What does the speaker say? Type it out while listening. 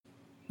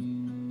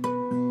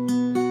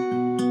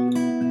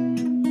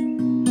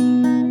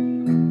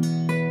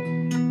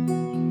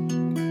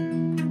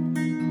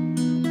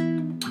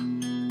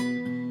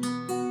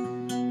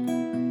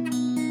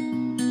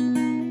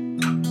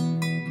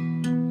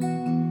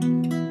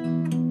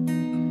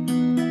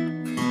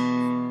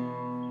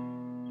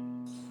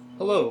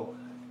Hello,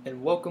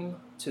 and welcome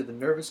to the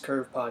Nervous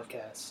Curve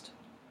podcast.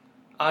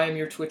 I am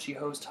your twitchy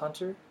host,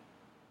 Hunter,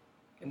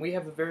 and we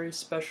have a very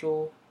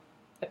special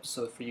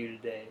episode for you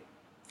today.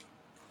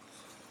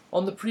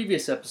 On the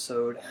previous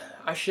episode,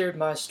 I shared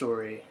my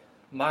story,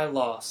 my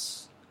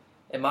loss,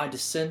 and my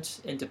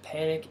descent into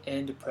panic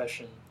and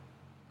depression.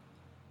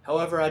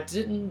 However, I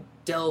didn't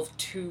delve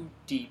too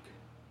deep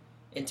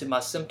into my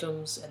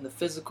symptoms and the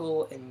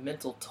physical and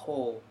mental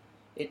toll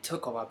it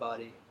took on my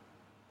body.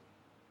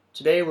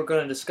 Today we're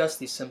going to discuss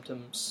these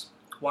symptoms,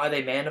 why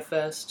they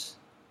manifest,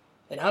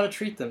 and how to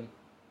treat them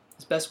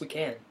as best we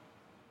can.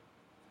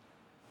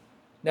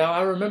 Now,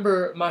 I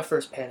remember my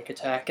first panic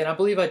attack, and I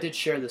believe I did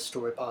share this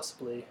story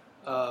possibly.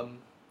 I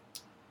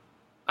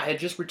had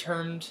just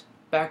returned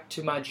back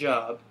to my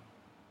job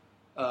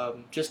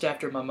just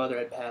after my mother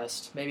had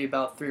passed, maybe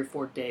about 3 or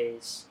 4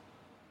 days.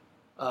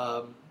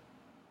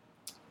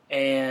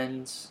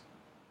 And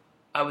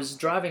I was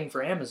driving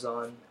for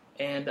Amazon,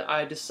 and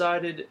I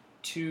decided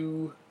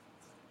to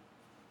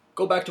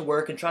go back to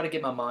work and try to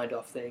get my mind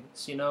off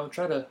things,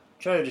 try to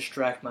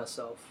distract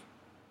myself.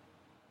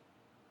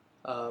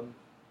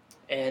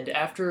 And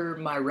after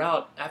I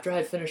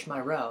had finished my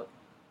route,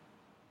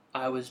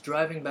 I was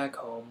driving back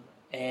home,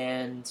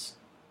 and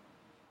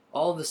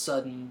all of a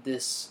sudden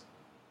this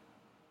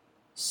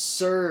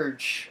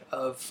surge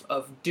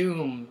of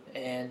doom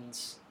and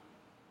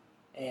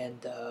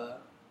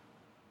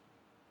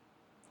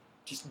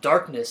just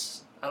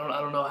darkness. I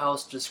don't know how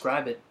else to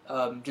describe it.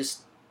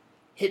 Just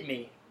hit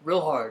me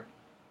real hard,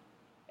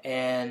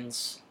 and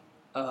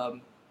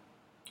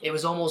it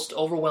was almost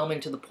overwhelming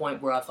to the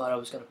point where I thought I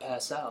was going to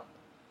pass out.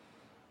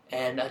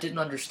 And I didn't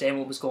understand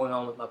what was going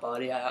on with my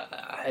body.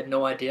 I had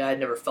no idea. I had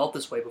never felt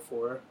this way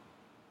before.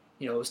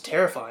 It was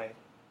terrifying.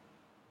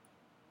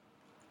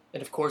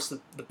 And of course,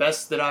 the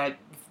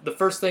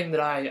first thing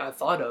that I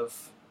thought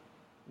of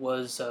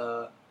was,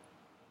 I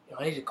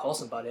need to call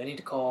somebody. I need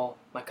to call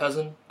my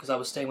cousin, because I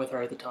was staying with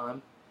her at the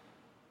time.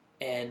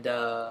 And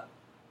I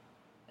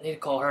need to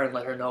call her and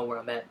let her know where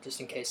I'm at, just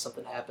in case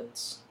something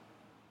happens.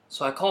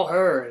 So I call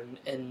her,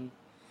 and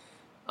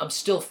I'm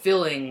still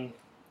feeling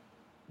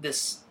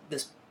this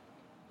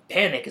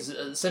panic,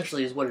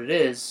 essentially is what it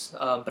is,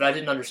 but I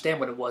didn't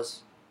understand what it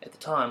was at the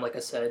time, like I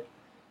said.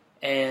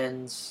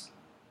 And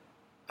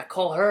I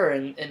call her,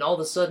 and all of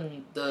a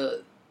sudden,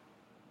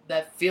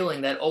 that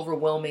feeling, that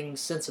overwhelming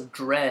sense of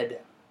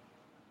dread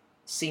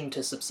seemed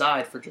to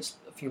subside for just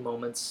a few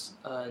moments.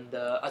 And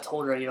I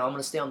told her, I'm going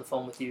to stay on the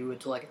phone with you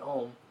until I get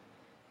home.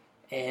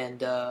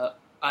 And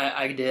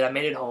I did. I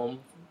made it home,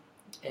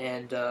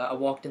 and I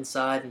walked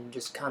inside and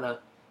just kind of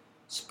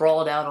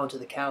sprawled out onto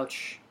the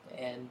couch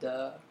and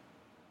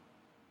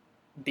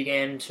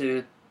began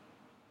to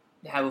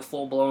have a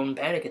full-blown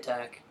panic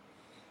attack.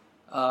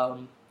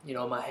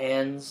 My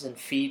hands and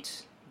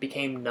feet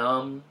became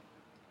numb.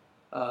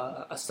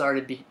 I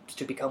started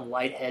to become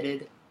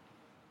lightheaded.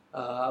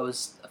 I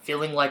was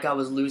feeling like I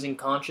was losing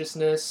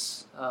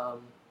consciousness.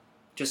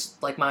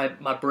 Just like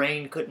my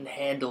brain couldn't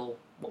handle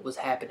what was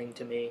happening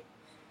to me.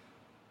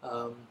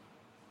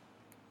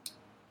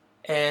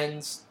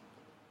 And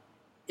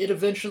it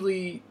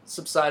eventually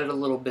subsided a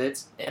little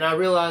bit, and I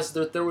realized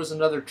that there was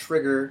another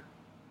trigger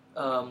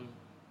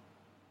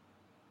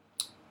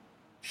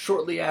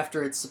shortly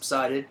after it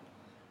subsided.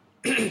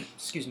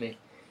 Excuse me.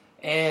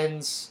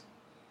 And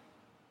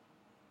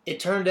it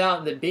turned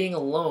out that being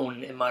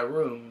alone in my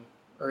room,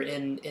 or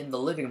in the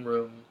living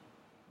room,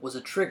 was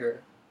a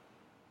trigger.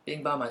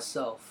 Being by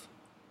myself.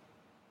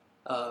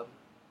 Because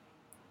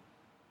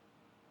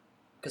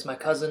my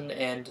cousin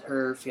and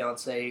her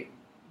fiance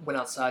went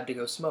outside to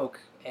go smoke,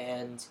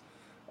 and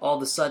all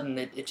of a sudden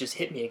it just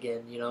hit me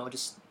again,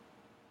 just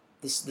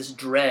this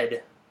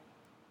dread,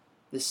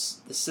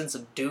 this sense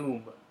of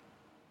doom.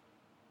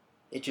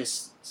 It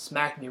just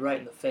smacked me right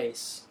in the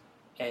face,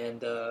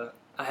 and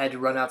I had to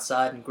run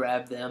outside and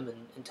grab them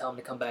and tell them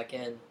to come back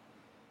in.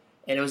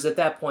 And it was at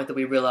that point that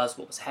we realized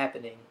what was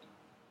happening.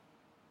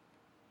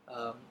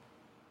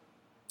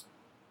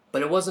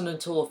 But it wasn't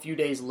until a few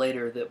days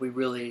later that we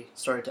really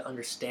started to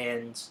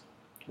understand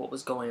what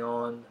was going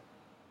on.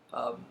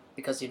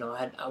 Because,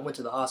 I went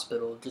to the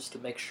hospital just to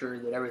make sure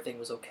that everything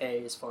was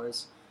okay as far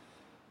as,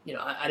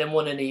 I didn't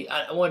want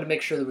I wanted to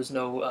make sure there was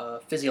no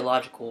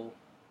physiological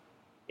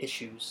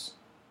issues,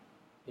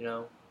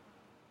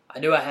 I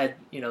knew I had,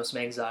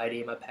 some anxiety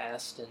in my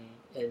past, and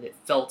it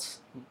felt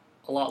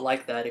a lot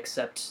like that,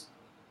 except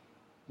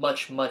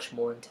much, much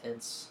more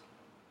intense.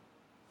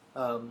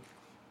 But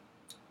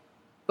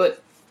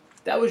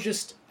that was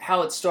just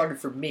how it started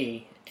for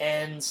me,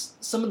 and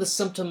some of the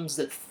symptoms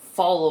that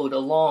followed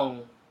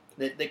along,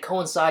 that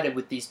coincided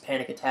with these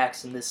panic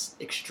attacks and this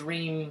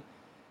extreme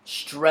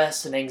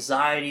stress and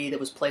anxiety that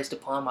was placed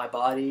upon my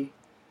body,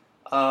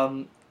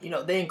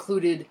 They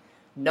included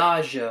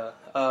nausea,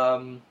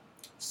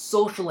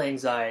 social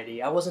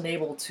anxiety. I wasn't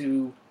able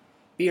to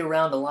be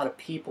around a lot of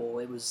people.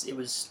 It was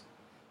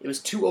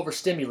too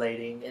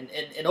overstimulating,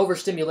 and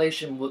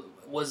overstimulation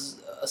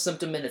was a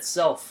symptom in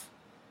itself.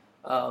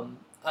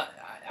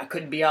 I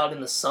couldn't be out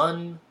in the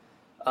sun.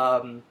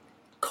 Um,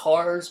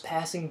 Cars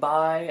passing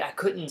by. I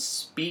couldn't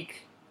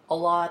speak a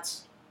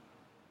lot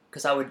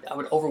because I would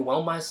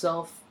overwhelm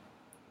myself.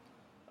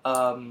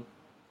 Um,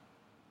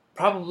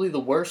 Probably the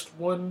worst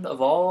one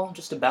of all,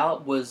 just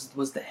about, was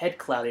the head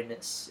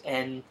cloudiness,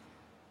 and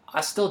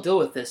I still deal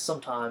with this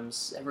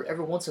sometimes,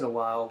 every once in a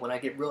while when I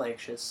get real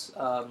anxious.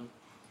 And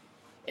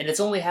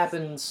it's only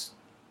happened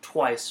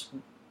twice,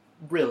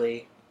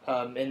 really,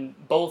 and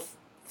both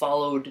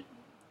followed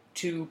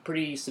two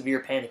pretty severe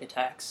panic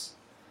attacks,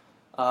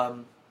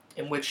 in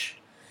which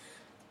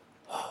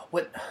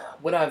what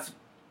what I've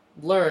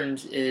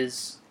learned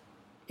is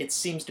it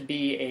seems to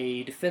be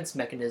a defense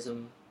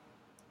mechanism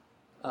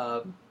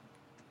um,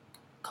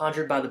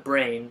 conjured by the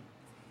brain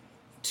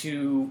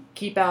to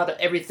keep out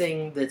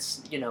everything that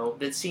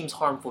seems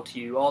harmful to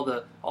you, all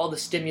the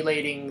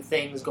stimulating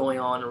things going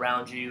on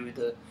around you,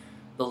 the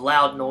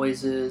loud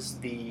noises,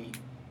 the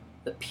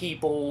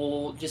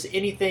people, just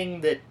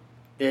anything that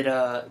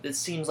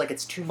seems like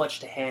it's too much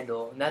to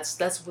handle. And that's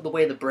the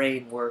way the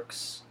brain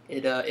works.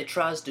 It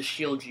tries to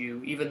shield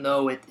you, even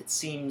though it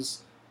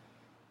seems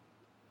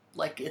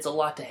like it's a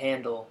lot to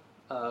handle.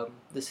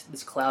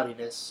 This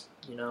cloudiness,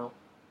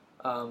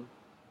 Um,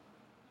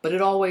 but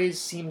it always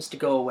seems to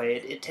go away.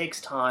 It takes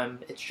time.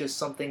 It's just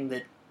something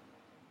that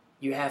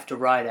you have to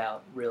ride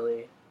out,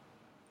 really.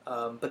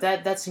 But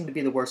that seemed to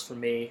be the worst for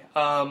me.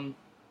 Like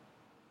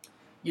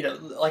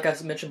I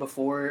mentioned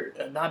before,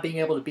 not being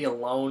able to be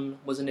alone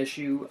was an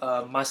issue.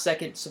 My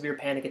second severe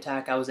panic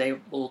attack, I was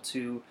able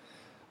to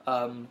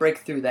break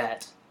through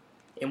that.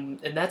 And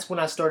that's when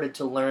I started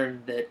to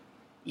learn that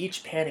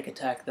each panic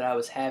attack that I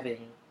was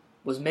having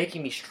was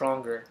making me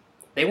stronger.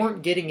 They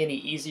weren't getting any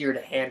easier to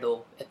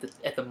handle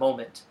at the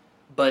moment,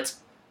 but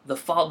the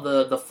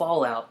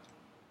fallout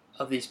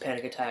of these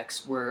panic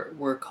attacks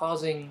were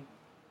causing.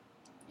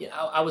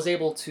 I was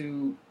able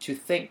to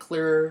think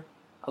clearer.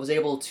 I was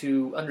able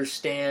to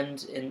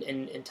understand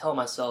and tell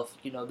myself,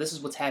 this is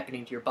what's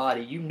happening to your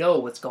body. You know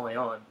what's going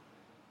on.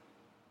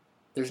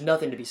 There's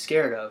nothing to be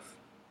scared of.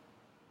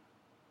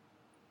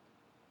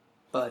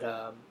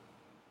 But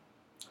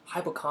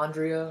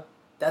hypochondria,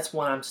 that's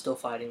one I'm still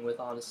fighting with,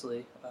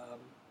 honestly.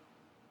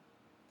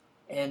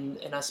 And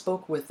I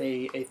spoke with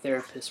a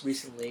therapist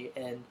recently,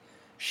 and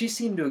she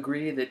seemed to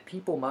agree that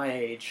people my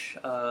age,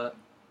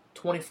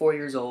 24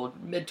 years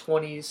old, mid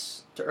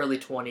 20s to early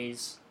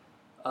 20s,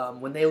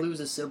 when they lose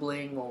a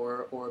sibling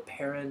or a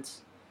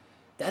parent,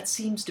 that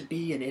seems to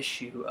be an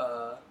issue.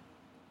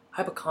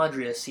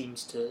 Hypochondria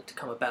seems to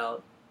come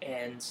about,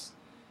 and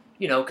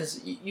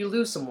because you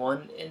lose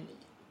someone, and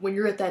when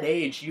you're at that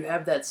age, you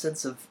have that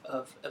sense of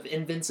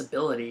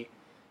invincibility.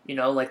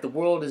 Like the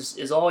world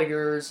is all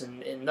yours,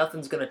 and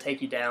nothing's gonna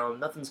take you down.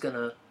 Nothing's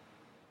gonna,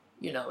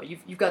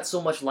 you've got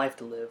so much life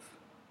to live,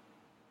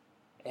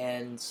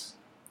 and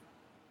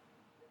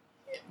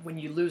when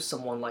you lose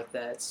someone like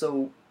that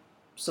so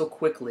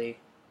quickly,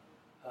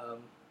 um,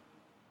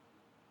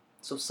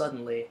 so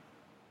suddenly,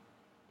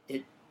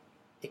 it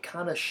it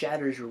kind of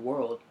shatters your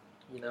world.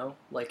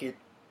 Like it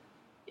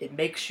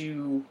makes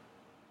you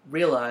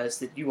realize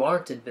that you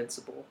aren't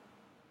invincible.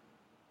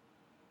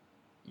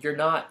 You're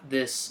not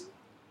this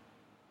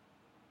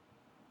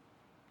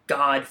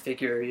God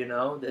figure,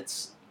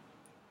 that's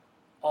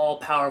all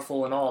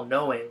powerful and all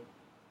knowing.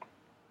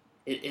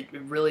 It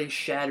really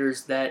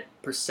shatters that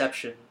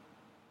perception,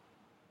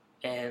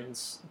 and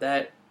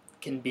that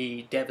can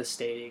be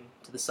devastating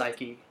to the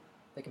psyche.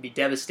 That can be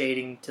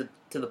devastating to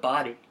the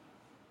body.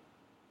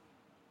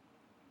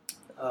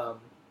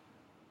 Um,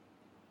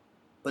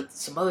 but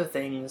some other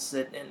things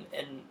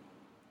and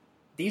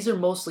these are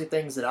mostly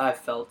things that I've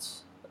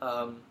felt.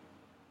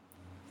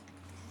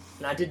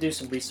 And I did do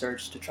some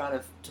research to try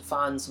to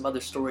find some other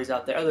stories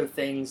out there, other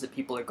things that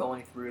people are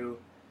going through.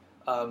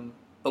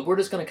 But we're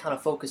just going to kind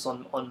of focus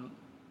on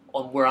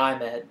where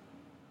I'm at.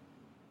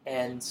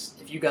 And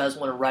if you guys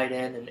want to write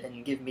in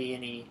and give me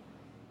any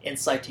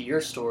insight to your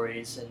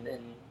stories and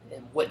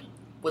what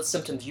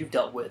symptoms you've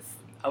dealt with,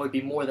 I would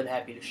be more than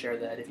happy to share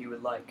that if you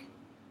would like.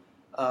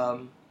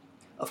 Um,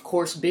 of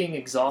course, being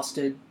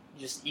exhausted,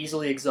 just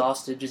easily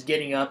exhausted, just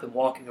getting up and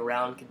walking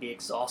around can be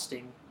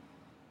exhausting.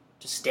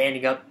 Just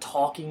standing up,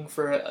 talking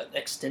for an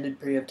extended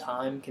period of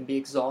time can be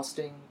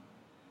exhausting.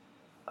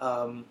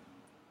 Um,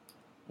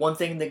 One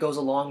thing that goes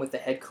along with the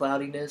head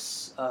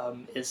cloudiness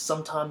is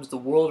sometimes the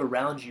world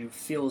around you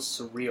feels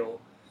surreal.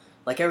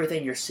 Like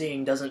everything you're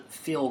seeing doesn't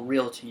feel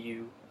real to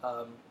you.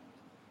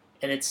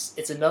 And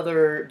it's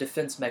another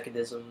defense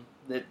mechanism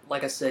that,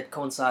 like I said,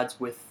 coincides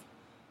with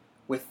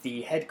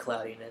the head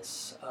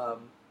cloudiness.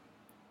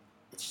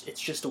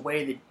 It's just a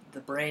way that the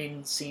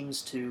brain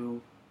seems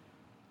to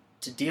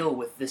deal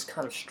with this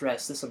kind of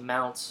stress, this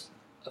amount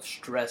of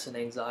stress and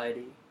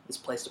anxiety is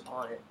placed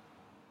upon it.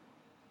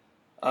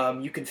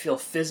 You can feel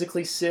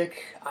physically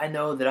sick. I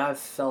know that I've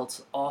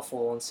felt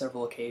awful on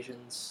several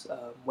occasions,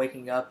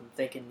 waking up and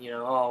thinking,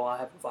 oh, I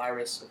have a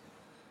virus, or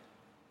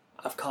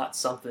I've caught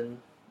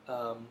something,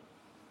 um,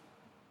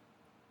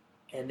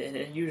 and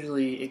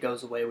usually it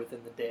goes away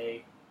within the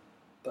day.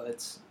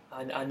 But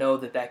I know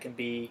that that can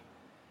be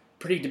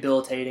pretty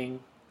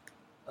debilitating.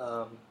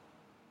 Um,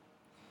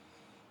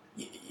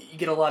 you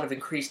get a lot of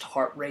increased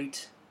heart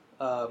rate,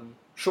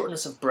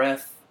 shortness of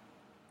breath,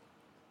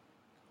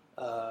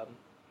 um,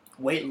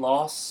 weight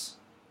loss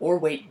or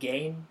weight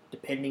gain,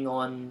 depending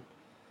on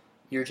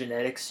your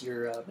genetics,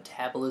 your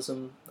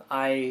metabolism.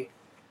 I've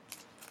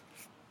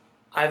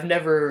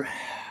never,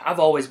 I've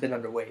always been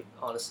underweight,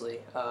 honestly.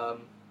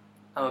 I'm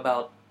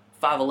about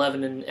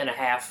 5'11" and a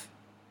half,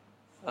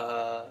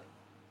 uh,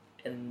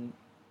 and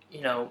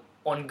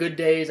on good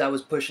days I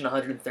was pushing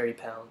 130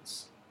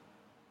 pounds,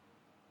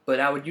 but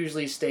I would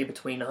usually stay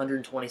between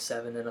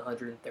 127 and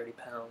 130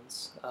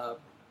 pounds.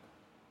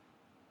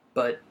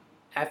 But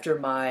after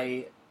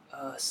my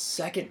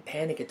second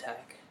panic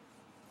attack,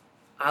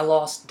 I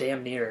lost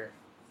damn near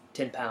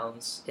 10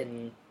 pounds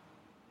in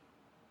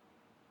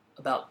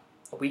about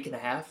a week and a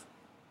half,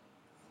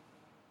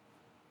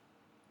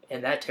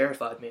 and that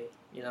terrified me.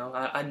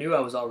 I knew I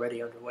was already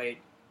underweight,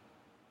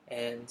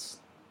 and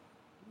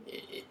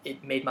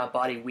it made my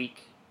body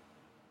weak.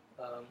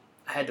 I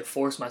had to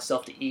force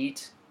myself to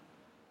eat,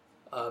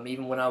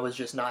 even when I was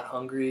just not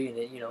hungry, and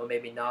it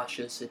made me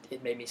nauseous.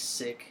 It made me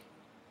sick.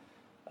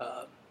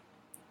 Um,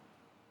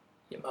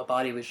 my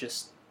body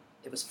was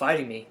it was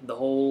fighting me the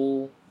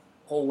whole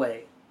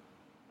way,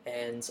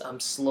 and I'm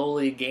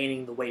slowly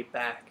gaining the weight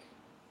back.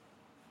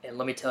 And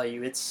let me tell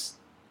you, it's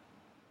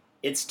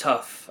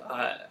tough.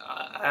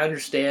 I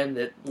understand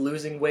that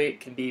losing weight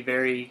can be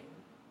very,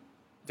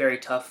 very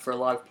tough for a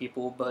lot of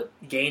people, but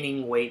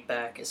gaining weight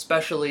back,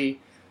 especially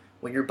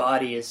when your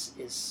body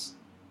is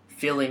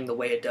feeling the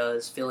way it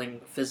does,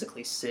 feeling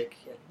physically sick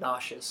and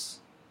nauseous,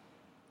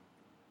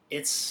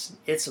 it's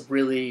a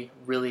really,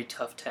 really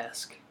tough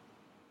task.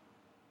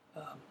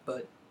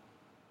 But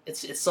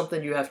it's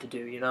something you have to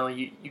do. You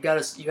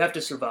have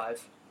to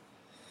survive.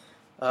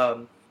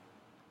 Um,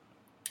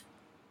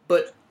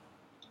 but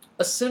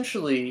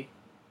essentially,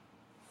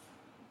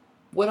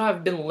 what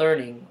I've been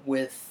learning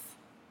with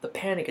the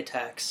panic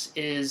attacks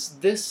is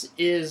this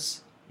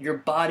is your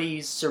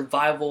body's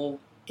survival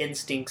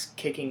instincts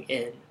kicking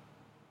in.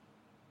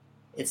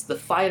 It's the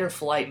fight or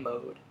flight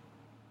mode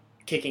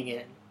kicking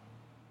in.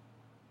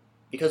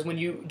 Because when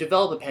you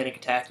develop a panic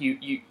attack,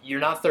 you're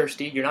not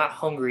thirsty, you're not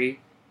hungry,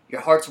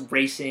 your heart's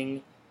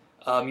racing,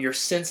 your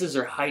senses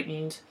are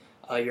heightened,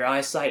 your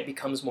eyesight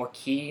becomes more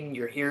keen,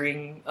 your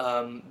hearing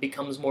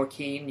becomes more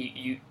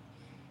keen,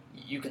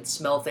 you can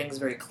smell things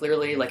very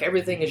clearly, like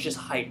everything is just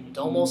heightened,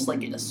 almost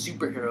like a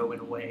superhero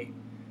in a way.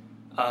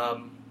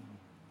 Um,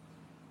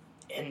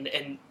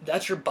 and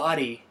that's your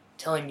body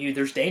telling you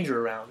there's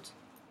danger around.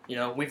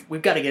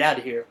 We've got to get out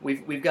of here.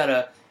 We've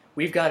got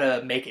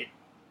to make it.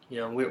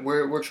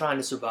 We're trying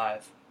to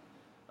survive,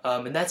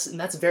 and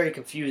that's very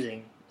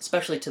confusing,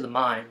 especially to the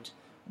mind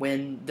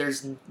when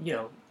there's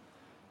no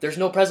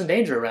present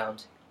danger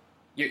around.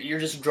 You're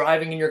just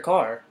driving in your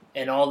car,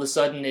 and all of a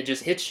sudden it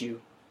just hits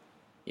you.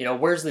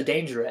 Where's the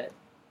danger at?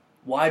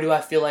 Why do I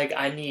feel like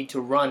I need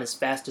to run as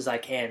fast as I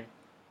can?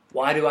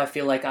 Why do I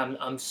feel like I'm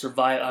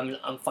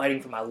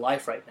fighting for my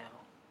life right now?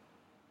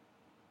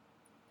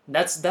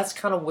 That's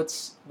kind of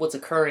what's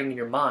occurring in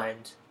your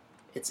mind.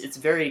 It's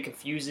very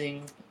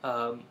confusing.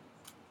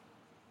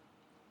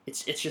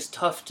 It's just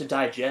tough to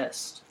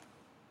digest.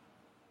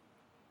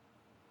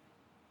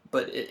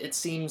 But it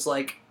seems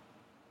like,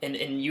 and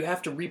you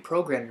have to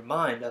reprogram your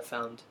mind. I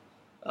found,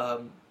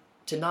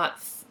 to not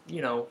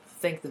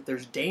think that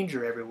there's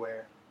danger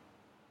everywhere.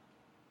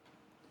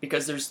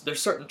 Because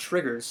there's certain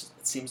triggers.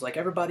 It seems like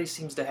everybody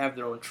seems to have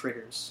their own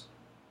triggers,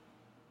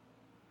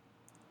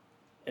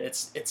 and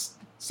it's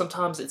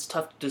sometimes it's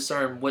tough to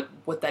discern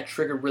what that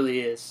trigger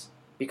really is,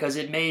 because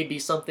it may be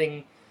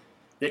something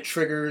that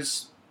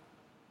triggers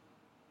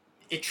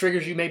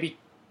you maybe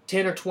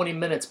 10 or 20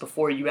 minutes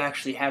before you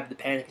actually have the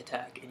panic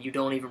attack, and you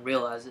don't even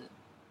realize it.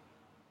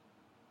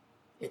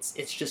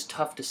 It's just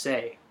tough to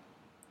say.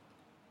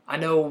 I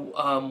know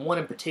one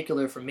in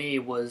particular for me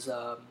was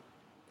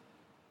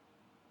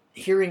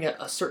hearing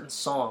a certain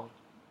song.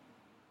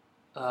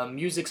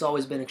 Music's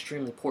always been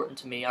extremely important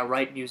to me. I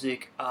write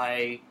music.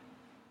 I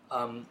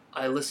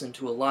listen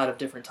to a lot of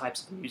different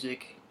types of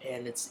music,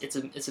 and it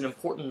plays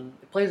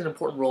an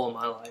important role in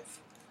my life.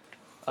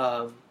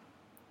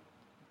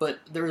 But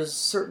there was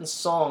certain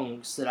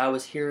songs that I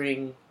was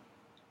hearing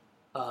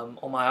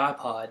on my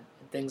iPod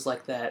and things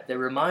like that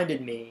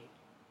reminded me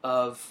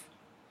of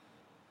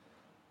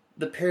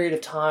the period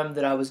of time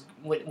that I was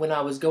when I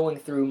was going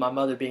through my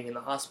mother being in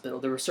the hospital.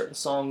 There were certain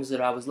songs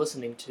that I was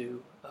listening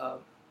to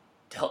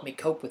help me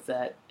cope with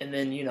that. And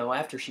then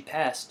after she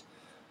passed,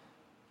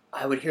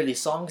 I would hear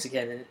these songs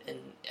again, and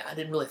I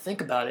didn't really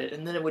think about it.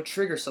 And then it would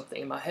trigger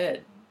something in my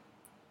head.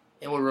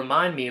 It would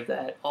remind me of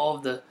that, all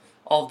of the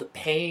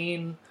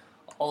pain,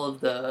 all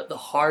of the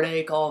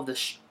heartache, all of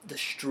the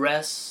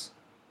stress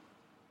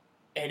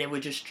and it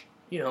would just,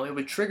 it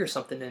would trigger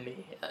something in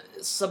me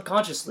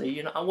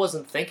subconsciously. I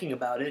wasn't thinking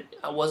about it.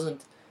 I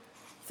wasn't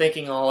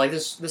thinking, oh, like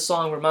this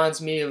song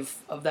reminds me of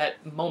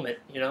that moment.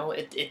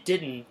 It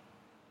didn't,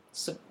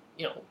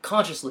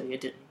 consciously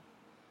it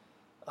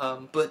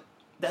didn't. But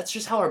that's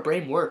just how our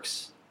brain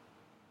works.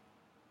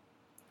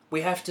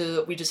 We have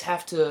to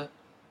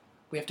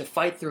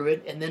fight through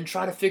it and then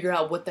try to figure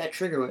out what that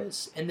trigger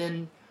is. And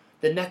then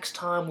the next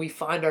time we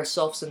find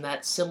ourselves in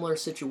that similar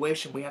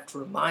situation, we have to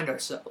remind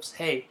ourselves,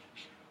 hey,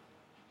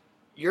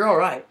 you're all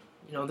right.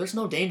 There's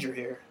no danger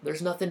here.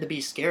 There's nothing to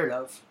be scared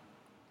of.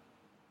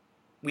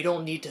 We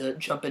don't need to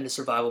jump into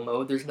survival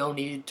mode. There's no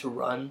need to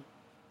run.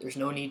 There's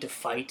no need to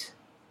fight.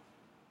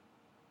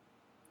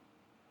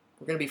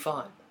 We're going to be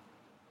fine.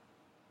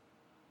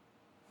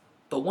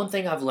 But one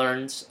thing I've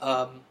learned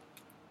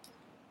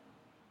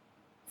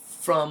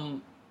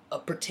from a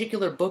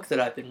particular book that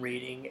I've been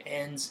reading,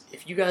 and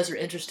if you guys are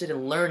interested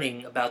in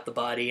learning about the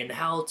body and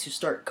how to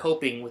start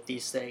coping with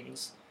these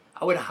things,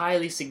 I would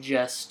highly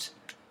suggest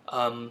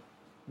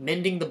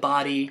Minding the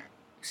Body,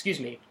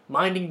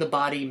 Minding the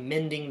Body,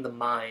 Mending the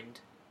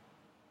Mind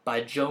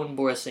by Joan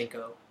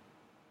Borysenko.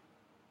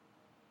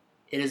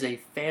 It is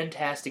a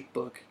fantastic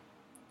book.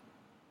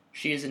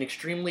 She is an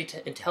extremely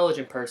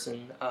intelligent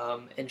person,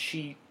 and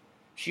she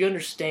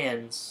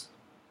understands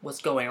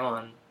what's going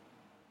on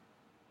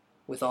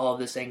with all of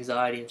this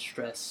anxiety and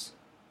stress.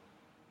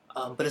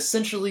 But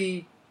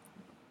essentially,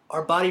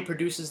 our body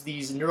produces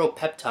these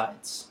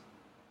neuropeptides.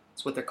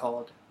 That's what they're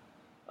called.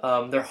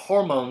 They're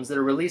hormones that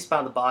are released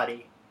by the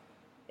body.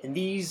 And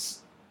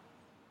these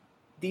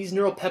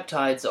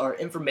neuropeptides are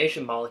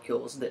information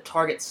molecules that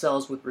target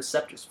cells with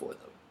receptors for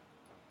them.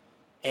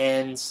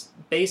 And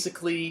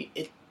basically,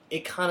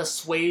 it kind of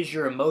sways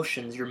your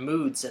emotions, your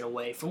moods in a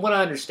way, from what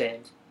I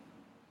understand.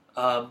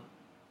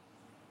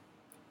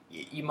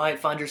 You might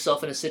find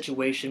yourself in a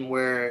situation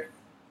where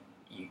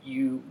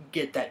you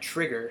get that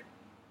trigger.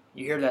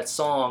 You hear that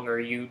song, or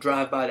you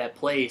drive by that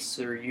place,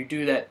 or you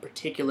do that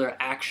particular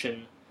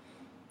action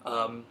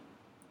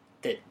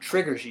that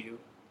triggers you,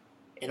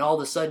 and all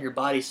of a sudden your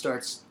body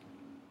starts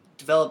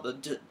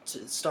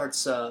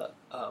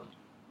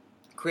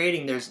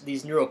creating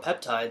these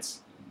neuropeptides,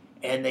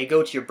 and they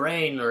go to your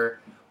brain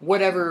or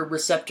whatever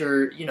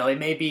receptor. It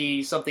may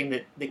be something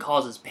that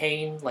causes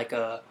pain, like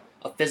a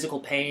physical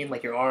pain,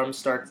 like your arm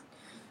starts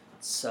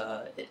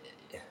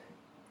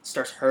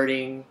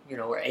hurting,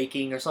 or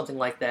aching or something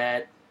like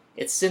that.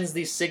 It sends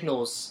these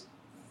signals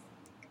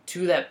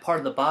to that part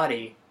of the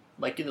body,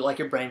 like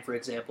your brain, for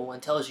example,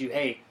 and tells you,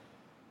 hey,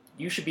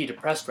 you should be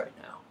depressed right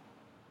now.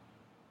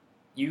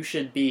 You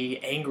should be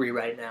angry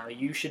right now.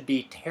 You should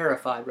be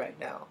terrified right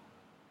now.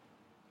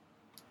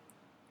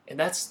 And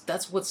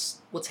that's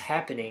what's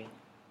happening.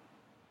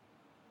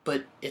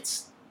 But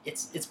it's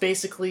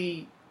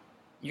basically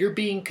you're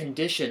being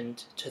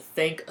conditioned to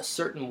think a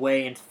certain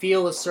way and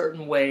feel a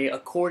certain way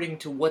according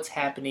to what's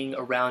happening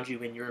around you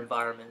in your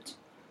environment.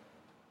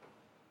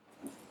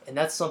 And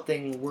that's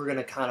something we're going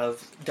to kind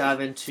of dive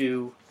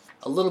into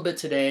a little bit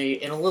today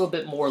and a little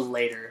bit more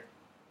later,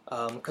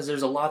 because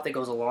there's a lot that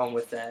goes along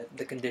with that,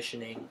 the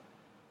conditioning.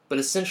 But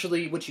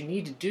essentially what you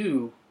need to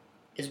do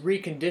is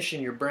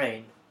recondition your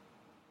brain.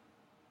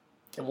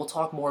 And we'll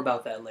talk more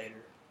about that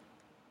later.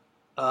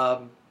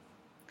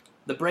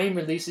 The brain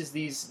releases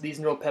these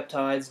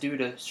neuropeptides due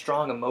to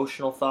strong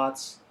emotional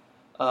thoughts.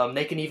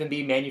 They can even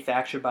be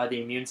manufactured by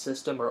the immune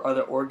system or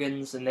other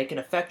organs, and they can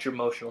affect your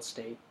emotional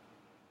state.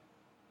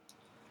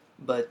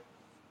 But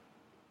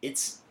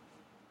the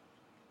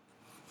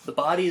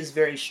body is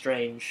very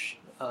strange,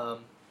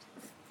 and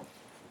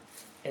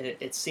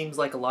it seems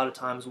like a lot of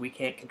times we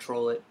can't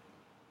control it.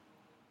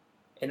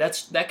 And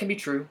that can be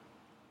true,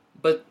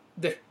 but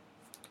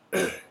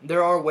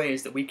there are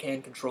ways that we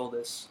can control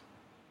this.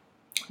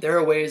 There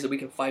are ways that we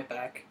can fight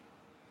back.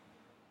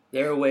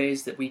 There are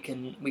ways that we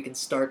can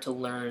start to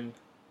learn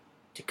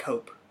to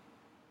cope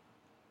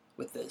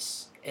with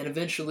this, and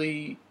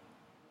eventually,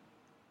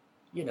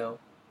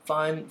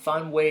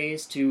 find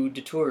ways to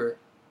deter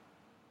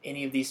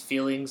any of these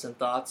feelings and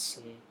thoughts,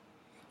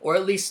 or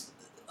at least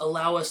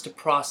allow us to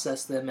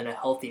process them in a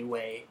healthy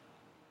way.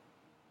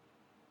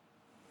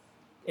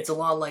 It's a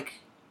lot like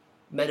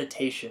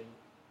meditation,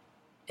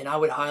 and I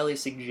would highly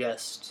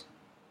suggest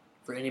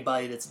for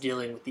anybody that's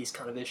dealing with these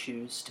kind of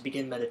issues to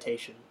begin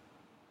meditation.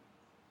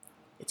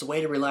 It's a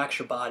way to relax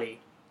your body,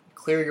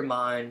 clear your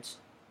mind,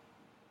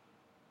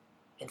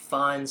 and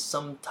find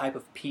some type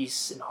of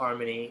peace and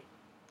harmony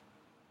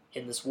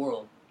in this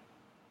world.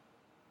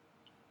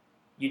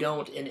 You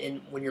don't,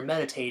 when you're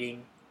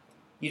meditating,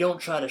 you don't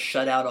try to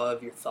shut out all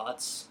of your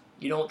thoughts.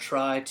 You don't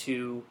try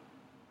to,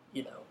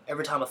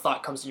 every time a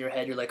thought comes in your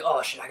head, you're like,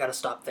 oh shit, I gotta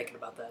stop thinking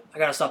about that. I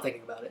gotta stop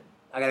thinking about it.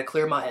 I gotta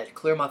clear my head,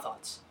 clear my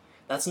thoughts.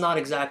 That's not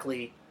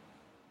exactly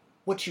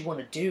what you want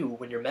to do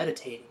when you're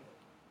meditating.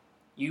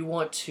 You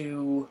want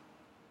to,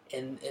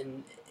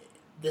 and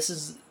this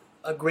is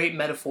a great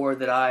metaphor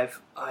that I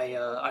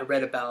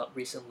read about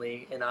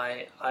recently, and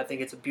I think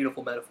it's a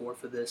beautiful metaphor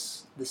for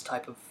this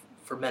type of,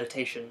 for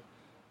meditation.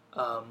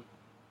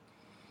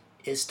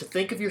 is to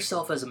think of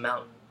yourself as a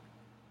mountain,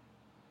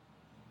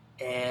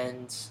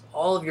 and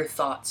all of your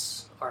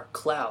thoughts are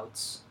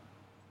clouds,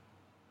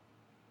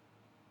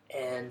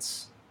 and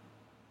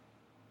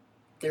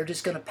they're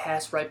just going to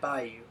pass right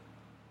by you.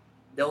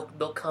 They'll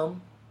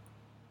come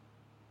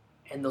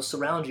and they'll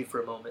surround you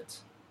for a moment,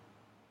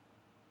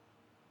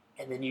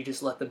 and then you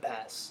just let them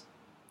pass.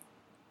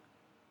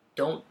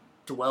 Don't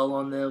dwell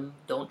on them.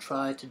 Don't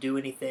try to do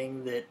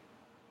anything that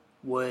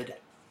would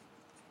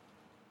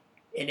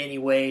in any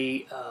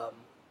way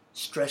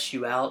stress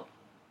you out.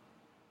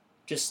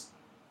 Just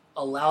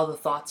allow the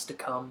thoughts to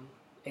come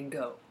and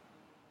go.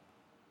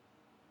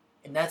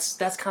 And that's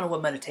kind of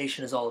what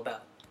meditation is all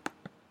about.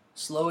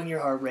 Slowing your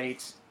heart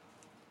rate,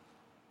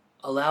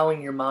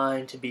 allowing your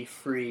mind to be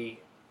free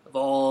of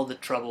all the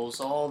troubles,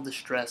 all the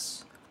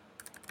stress,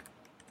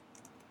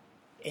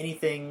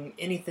 anything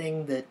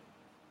that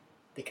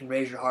can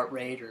raise your heart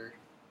rate or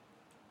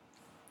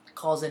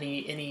cause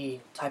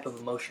any type of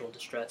emotional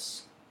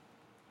distress.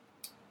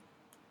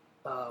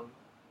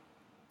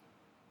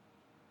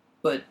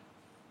 But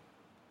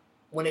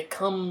when it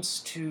comes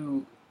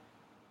to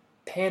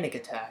panic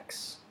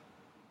attacks,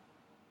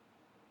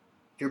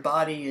 your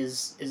body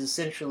is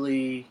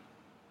essentially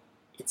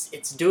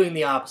it's doing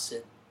the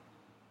opposite.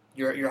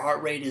 Your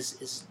heart rate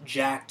is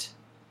jacked.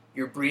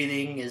 Your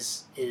breathing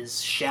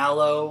is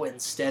shallow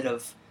instead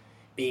of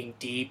being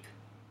deep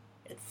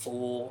and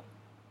full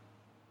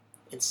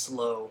and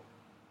slow.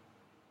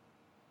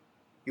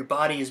 Your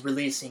body is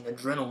releasing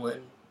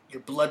adrenaline.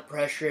 Your blood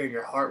pressure and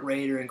your heart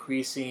rate are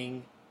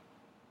increasing.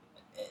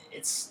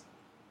 It's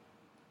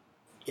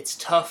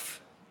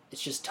tough.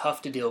 It's just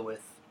tough to deal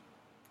with.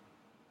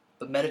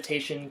 But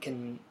meditation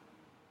can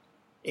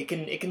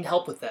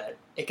help with that.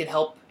 It can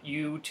help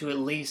you to at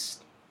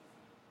least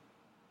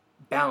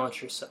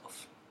balance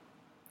yourself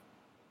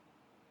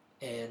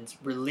and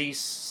release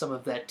some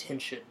of that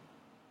tension.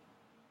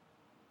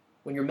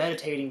 When you're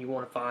meditating, you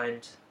want to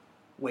find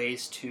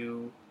ways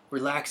to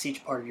relax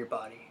each part of your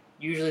body.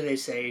 Usually they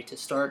say to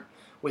start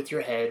with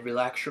your head,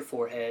 relax your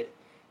forehead,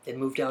 then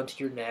move down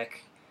to your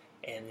neck,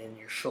 and then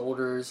your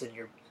shoulders and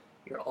your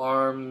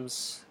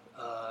arms,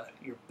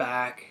 your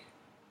back,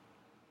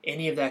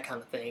 any of that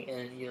kind of thing,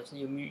 and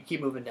you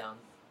keep moving down.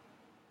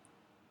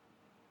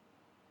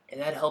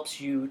 And that helps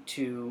you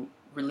to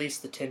release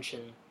the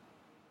tension.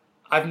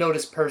 I've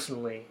noticed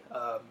personally,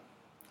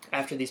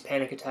 after these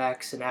panic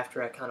attacks and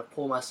after I kind of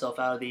pull myself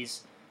out of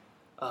these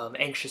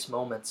anxious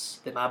moments,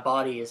 that my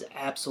body is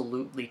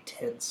absolutely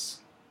tense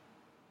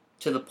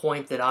to the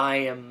point that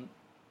I'm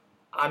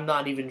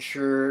not even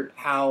sure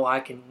how I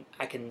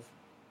can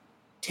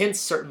tense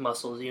certain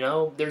muscles.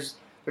 There's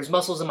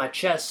muscles in my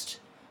chest,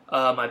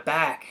 my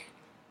back,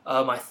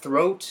 my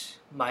throat,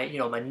 my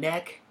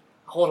neck.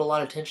 I hold a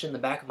lot of tension in the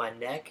back of my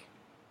neck.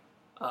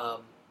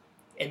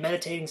 And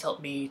meditating's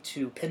helped me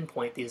to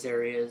pinpoint these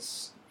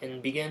areas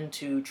and begin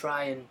to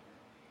try and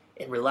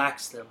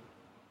relax them.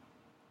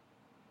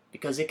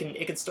 Because it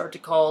can start to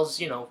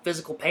cause,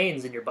 physical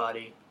pains in your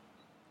body.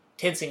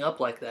 Tensing up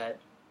like that,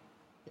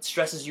 it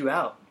stresses you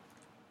out.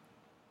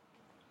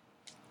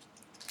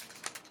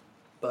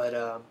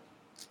 But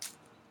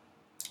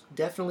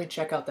definitely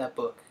check out that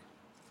book,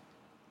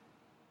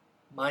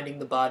 Minding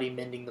the Body,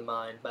 Mending the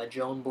Mind by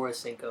Joan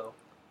Borysenko.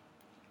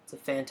 It's a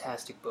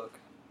fantastic book.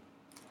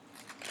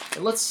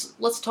 And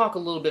let's talk a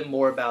little bit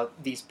more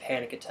about these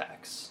panic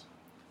attacks.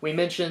 We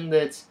mentioned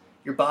that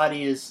your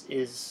body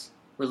is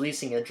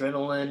releasing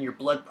adrenaline, your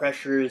blood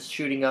pressure is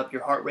shooting up,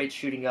 your heart rate's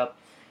shooting up,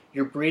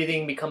 your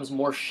breathing becomes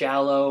more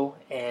shallow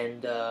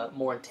and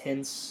more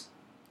intense,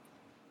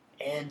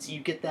 and you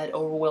get that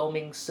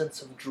overwhelming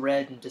sense of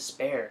dread and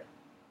despair.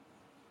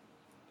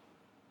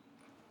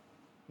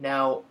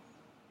 Now,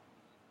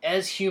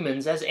 as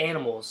humans, as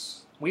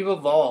animals, we've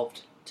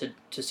evolved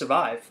to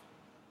survive.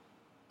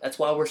 That's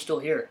why we're still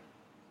here.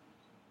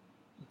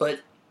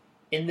 But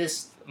in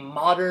this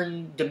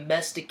modern,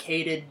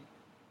 domesticated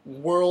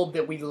world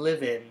that we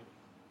live in,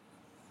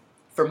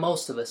 for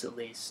most of us at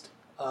least,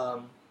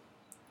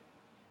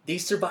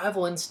 these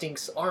survival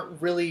instincts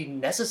aren't really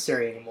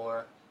necessary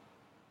anymore.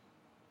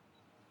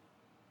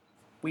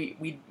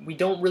 We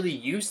don't really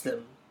use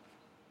them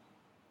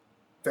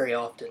very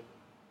often.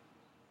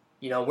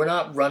 We're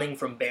not running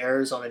from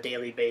bears on a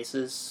daily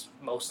basis,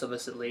 most of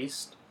us at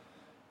least.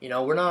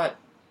 We're not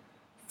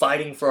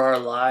fighting for our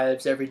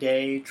lives every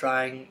day,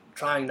 trying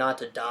not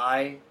to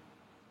die,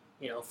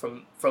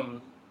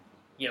 from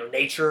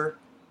nature,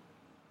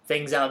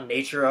 things out in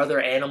nature,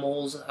 other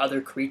animals, other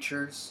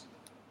creatures.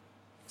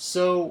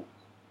 So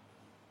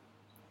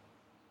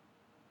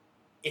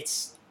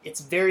it's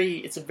a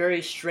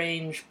very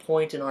strange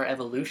point in our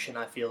evolution,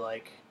 I feel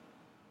like.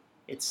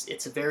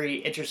 It's a very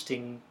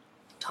interesting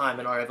time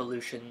in our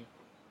evolution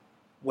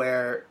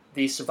where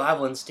these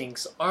survival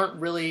instincts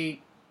aren't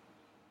really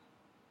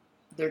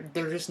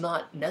they're just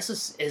not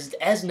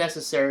as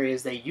necessary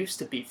as they used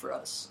to be for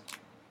us.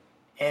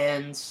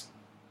 And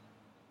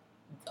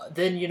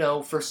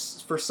then,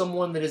 for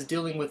someone that is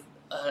dealing with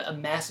a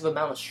massive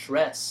amount of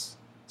stress,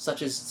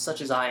 such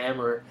as I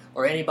am,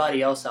 or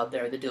anybody else out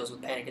there that deals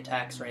with panic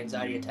attacks or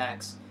anxiety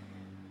attacks,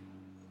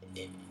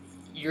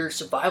 your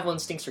survival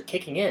instincts are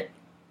kicking in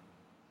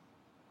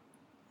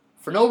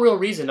for no real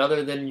reason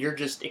other than you're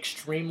just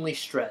extremely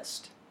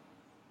stressed.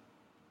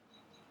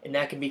 And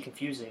that can be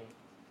confusing.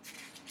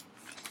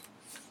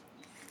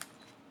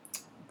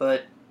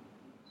 But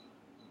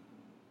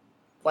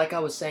like I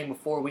was saying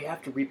before, we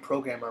have to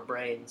reprogram our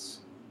brains.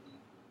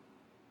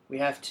 We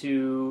have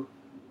to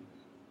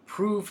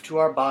prove to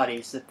our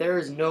bodies that there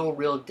is no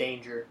real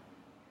danger.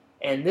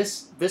 And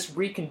this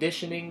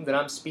reconditioning that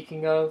I'm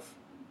speaking of,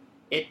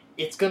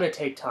 it's going to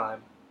take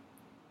time.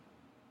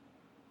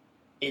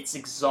 It's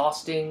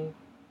exhausting,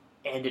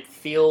 and it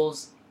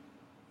feels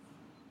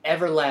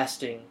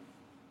everlasting,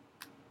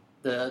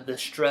 the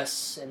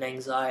stress and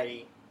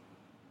anxiety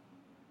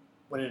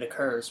when it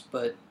occurs,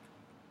 but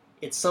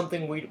it's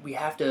something we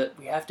have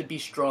to be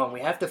strong.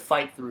 We have to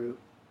fight through.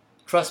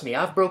 Trust me,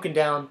 I've broken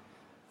down.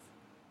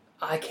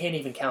 I can't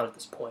even count at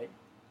this point.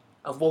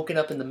 I've woken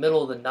up in the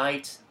middle of the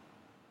night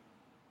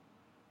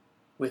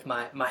with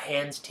my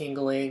hands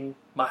tingling,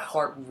 my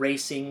heart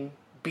racing,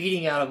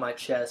 beating out of my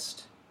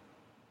chest.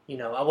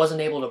 I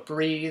wasn't able to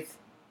breathe.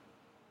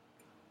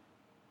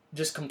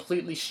 Just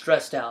completely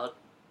stressed out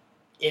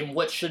in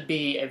what should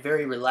be a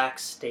very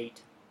relaxed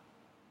state.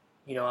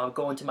 I'll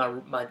go into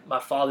my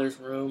father's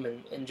room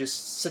and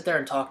just sit there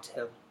and talk to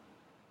him.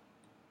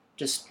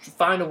 Just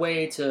find a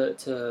way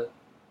to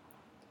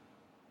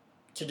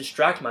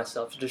distract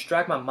myself, to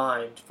distract my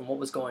mind from what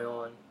was going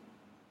on.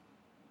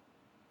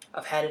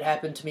 I've had it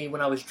happen to me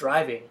when I was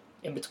driving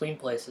in between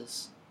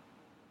places.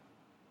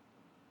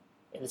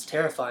 And it's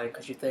terrifying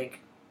because you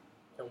think,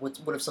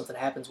 what if something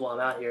happens while I'm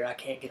out here? I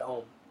can't get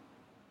home.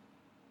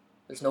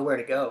 There's nowhere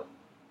to go.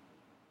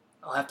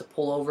 I'll have to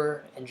pull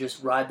over and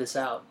just ride this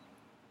out.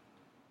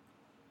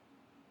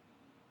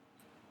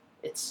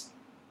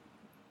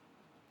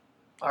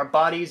 Our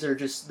bodies are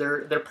just,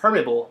 they're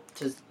permeable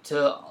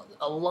to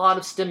a lot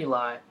of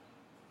stimuli.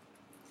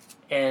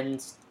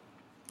 And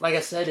like I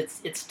said,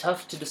 it's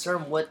tough to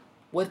discern what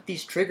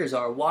these triggers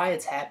are, why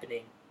it's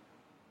happening.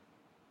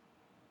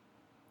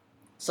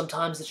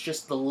 Sometimes it's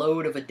just the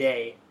load of a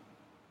day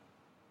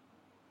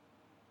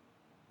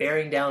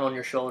bearing down on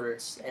your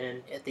shoulders,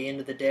 and at the end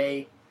of the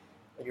day,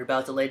 when you're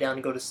about to lay down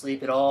and go to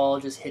sleep, it all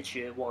just hits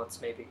you at once,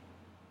 maybe.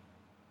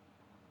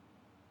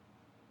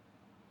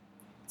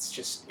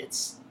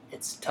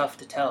 It's tough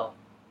to tell,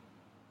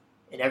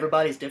 and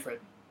everybody's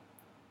different.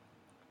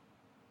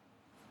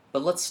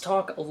 But let's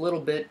talk a little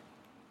bit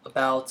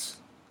about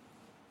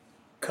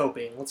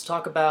coping. Let's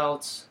talk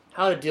about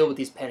how to deal with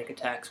these panic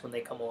attacks when they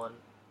come on.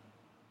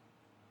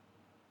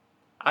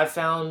 I've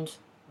found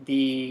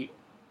the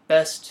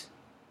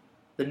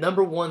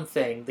number one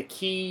thing, the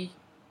key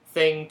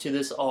thing to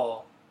this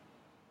all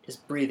is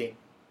breathing.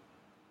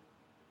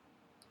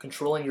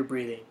 Controlling your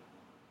breathing.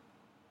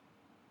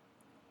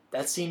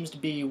 That seems to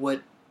be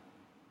what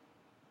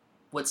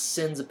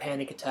sends a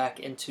panic attack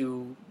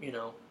into,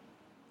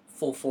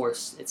 full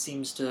force. It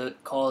seems to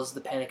cause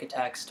the panic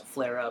attacks to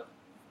flare up.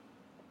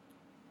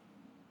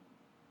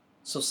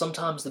 So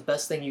sometimes the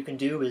best thing you can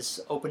do is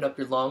open up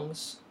your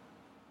lungs,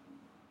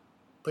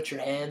 put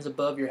your hands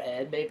above your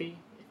head maybe,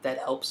 if that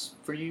helps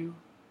for you,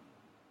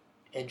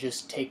 and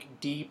just take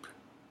deep,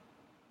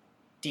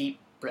 deep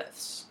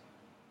breaths.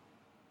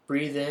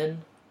 Breathe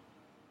in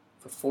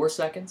for 4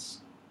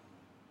 seconds.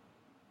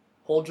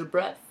 Hold your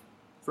breath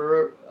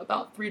for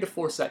about 3 to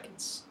 4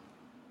 seconds.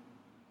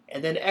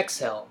 And then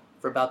exhale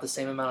for about the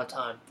same amount of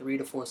time, 3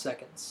 to 4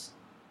 seconds.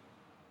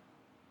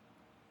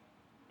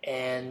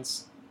 And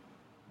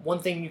one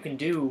thing you can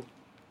do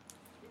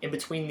in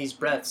between these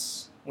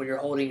breaths, when you're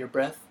holding your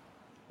breath,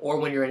 or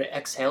when you're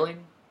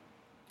exhaling,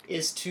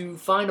 is to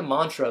find a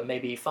mantra,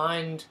 maybe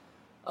find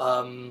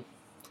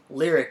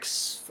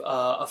lyrics,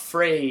 a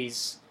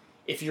phrase,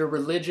 if you're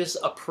religious,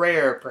 a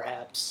prayer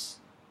perhaps.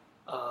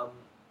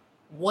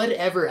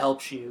 Whatever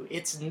helps you.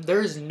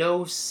 There's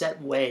no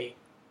set way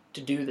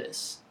to do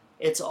this.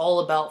 It's all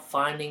about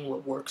finding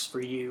what works for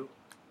you.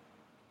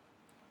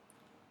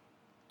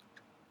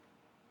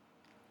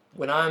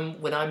 When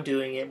I'm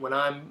doing it, when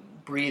I'm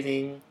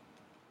breathing,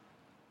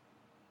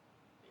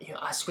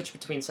 I switch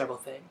between several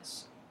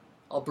things.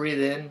 I'll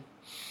breathe in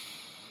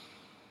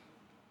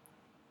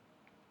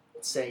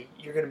and say,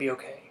 "You're going to be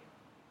okay."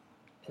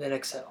 And then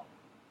exhale.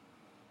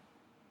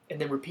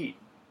 And then repeat.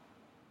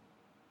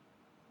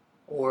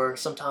 Or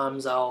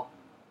sometimes I'll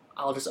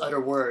just utter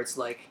words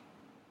like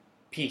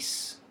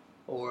peace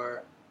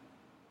or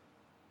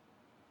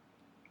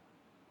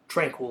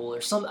tranquil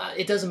or some.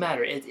 It doesn't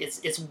matter.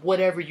 It's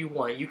whatever you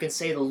want. You can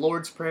say the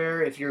Lord's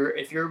Prayer if you're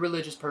a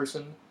religious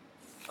person.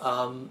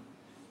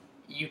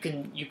 You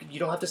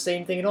don't have to say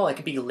anything at all. It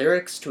could be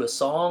lyrics to a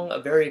song, a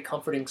very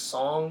comforting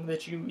song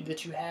that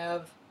you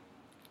have.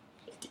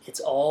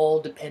 It's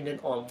all dependent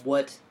on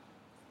what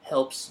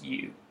helps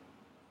you.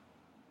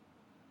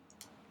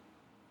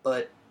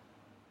 But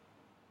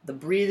the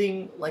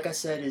breathing, like I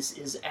said,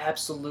 is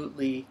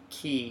absolutely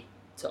key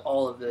to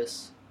all of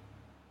this.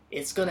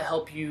 It's going to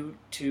help you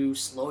to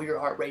slow your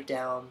heart rate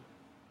down.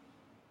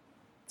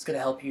 It's going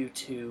to help you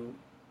to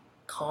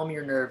calm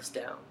your nerves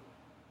down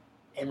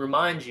and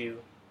remind you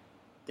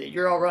that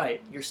you're all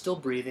right. You're still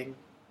breathing.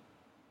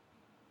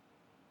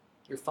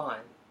 You're fine.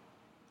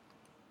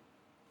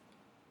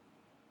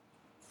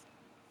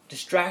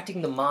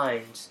 Distracting the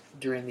mind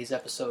during these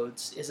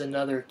episodes is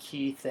another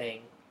key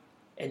thing.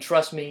 And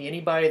trust me,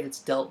 anybody that's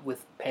dealt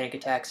with panic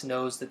attacks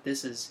knows that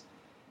this is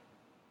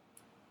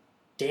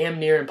damn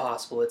near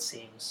impossible, it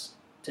seems,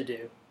 to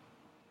do.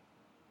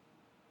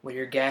 When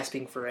you're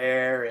gasping for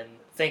air and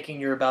thinking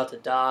you're about to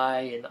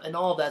die and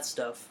all that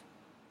stuff,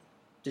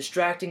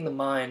 distracting the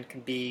mind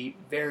can be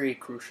very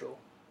crucial.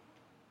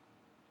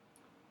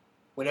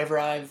 Whenever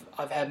I've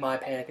had my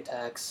panic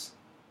attacks,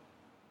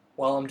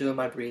 while I'm doing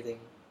my breathing,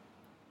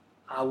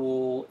 I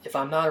will, if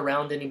I'm not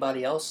around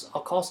anybody else,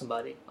 I'll call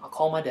somebody. I'll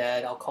call my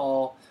dad, I'll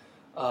call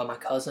my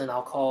cousin,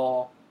 I'll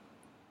call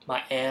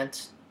my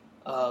aunt,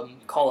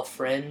 call a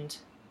friend,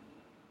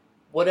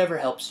 whatever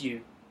helps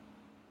you.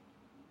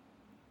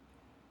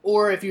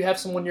 Or if you have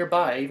someone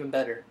nearby, even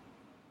better.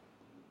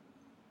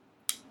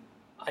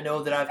 I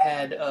know that I've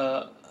had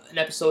an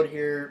episode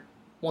here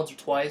once or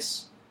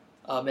twice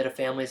at a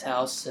family's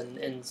house,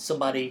 and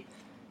somebody,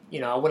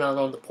 I went out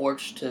on the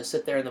porch to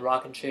sit there in the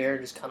rocking chair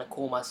and just kind of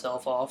cool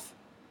myself off.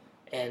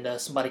 And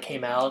somebody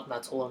came out, and I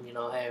told him,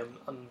 hey,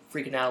 I'm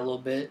freaking out a little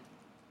bit.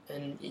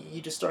 And he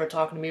just started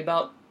talking to me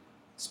about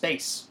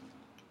space.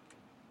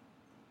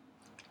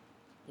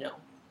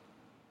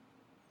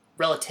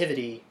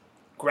 Relativity,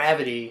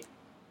 gravity.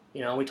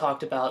 We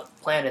talked about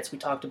planets, we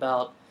talked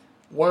about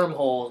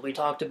wormholes, we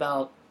talked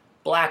about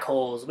black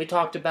holes, we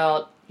talked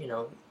about,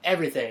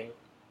 everything.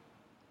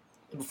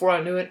 And before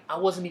I knew it, I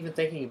wasn't even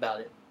thinking about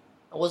it.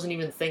 I wasn't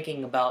even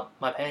thinking about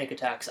my panic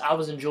attacks. I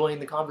was enjoying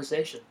the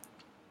conversation.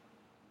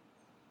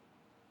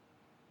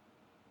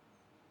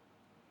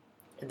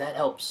 And that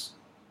helps.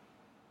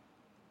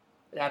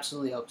 It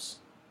absolutely helps.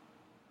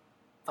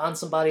 Find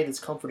somebody that's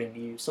comforting to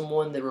you,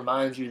 someone that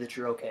reminds you that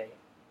you're okay.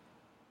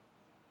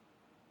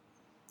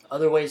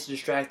 Other ways to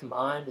distract the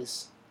mind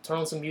is turn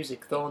on some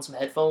music, throw on some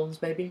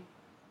headphones maybe.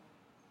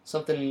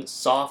 Something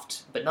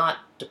soft, but not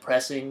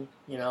depressing,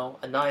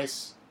 a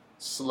nice,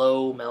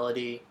 slow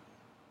melody.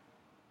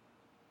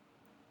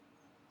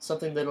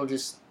 Something that'll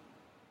just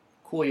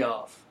cool you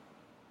off.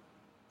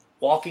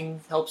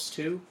 Walking helps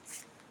too.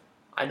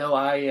 I know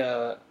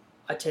I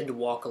tend to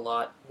walk a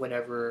lot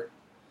whenever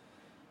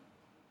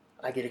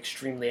I get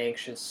extremely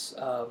anxious,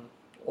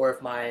 or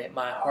if my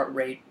heart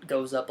rate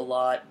goes up a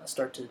lot, I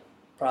start to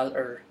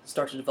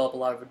develop a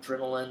lot of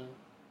adrenaline.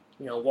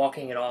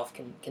 Walking it off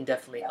can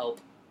definitely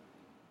help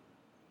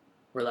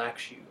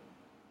relax you.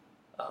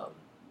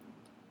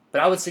 But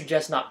I would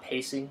suggest not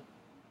pacing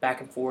back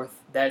and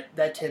forth.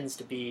 That tends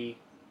to be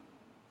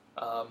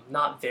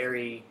not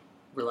very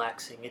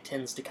relaxing. It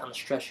tends to kind of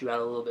stress you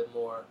out a little bit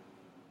more.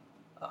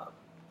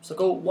 So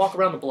go walk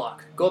around the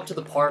block. Go up to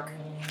the park.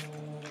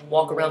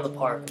 Walk around the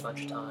park a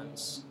bunch of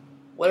times.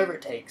 Whatever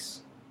it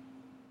takes.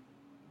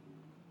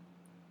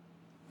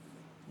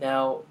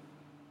 Now,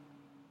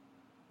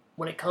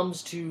 when it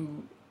comes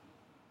to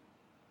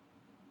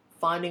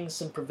finding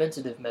some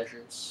preventative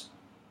measures,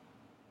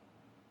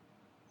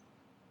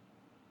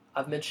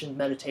 I've mentioned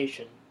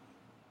meditation.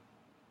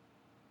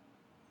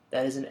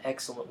 That is an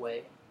excellent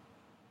way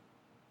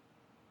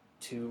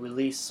to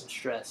release some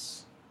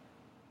stress,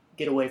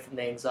 get away from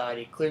the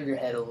anxiety, clear your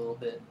head a little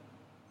bit.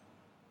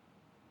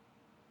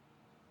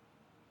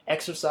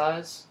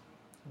 Exercise,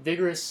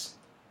 vigorous,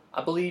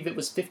 I believe it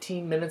was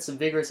 15 minutes of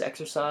vigorous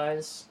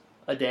exercise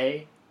a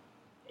day,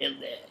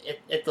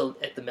 at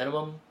the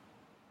minimum,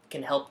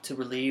 can help to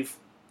relieve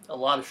a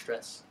lot of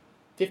stress.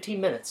 15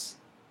 minutes,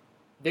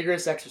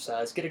 vigorous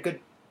exercise. Get a good,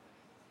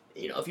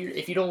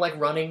 if you don't like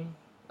running,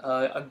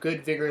 a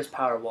good vigorous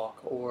power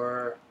walk,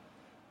 or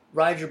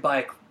ride your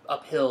bike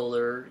uphill,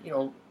 or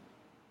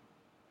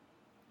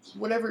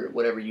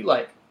whatever you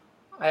like.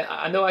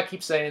 I know I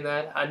keep saying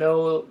that. I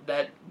know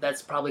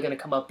that's probably going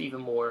to come up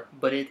even more,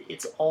 but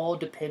it's all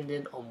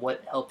dependent on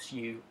what helps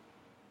you.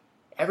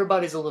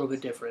 Everybody's a little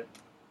bit different.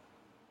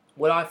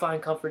 What I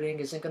find comforting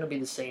isn't going to be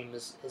the same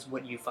as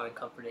what you find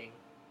comforting.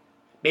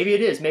 Maybe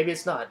it is, maybe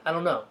it's not. I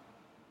don't know.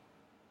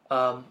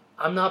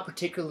 I'm not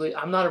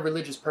a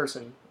religious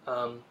person.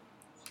 I'm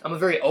a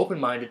very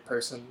open-minded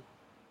person,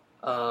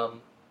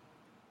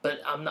 but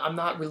I'm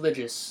not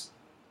religious.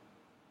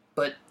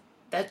 But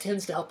that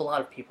tends to help a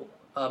lot of people.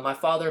 My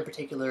father in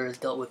particular has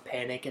dealt with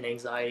panic and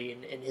anxiety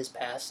in his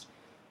past,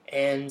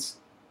 and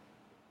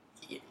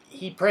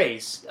he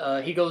prays.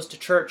 He goes to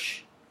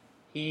church.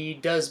 He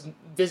does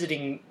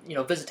visitation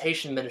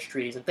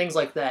ministries and things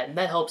like that, and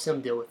that helps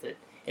him deal with it,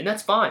 and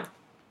that's fine.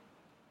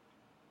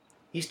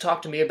 He's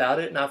talked to me about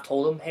it, and I've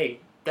told him,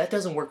 hey, that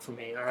doesn't work for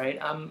me. All right,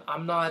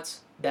 I'm not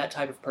that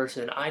type of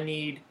person. I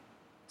need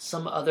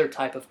some other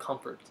type of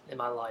comfort in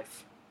my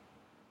life.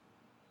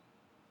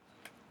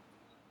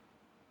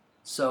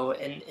 So,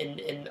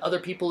 and other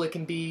people, it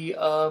can be,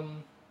 I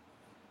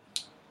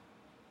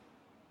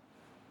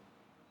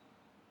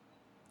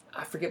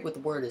forget what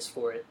the word is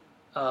for it.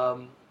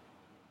 Um,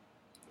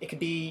 it could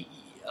be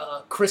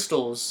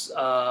crystals,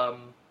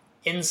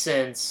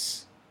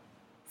 incense,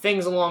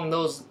 things along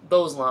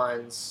those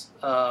lines.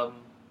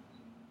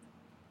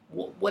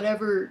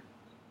 Whatever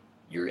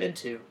you're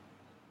into,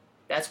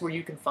 that's where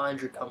you can find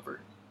your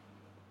comfort.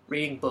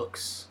 Reading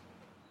books,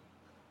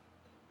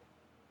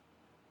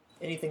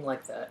 anything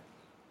like that.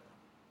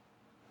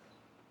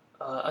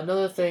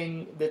 Another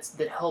thing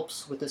that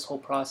helps with this whole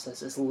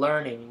process is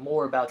learning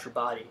more about your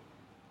body.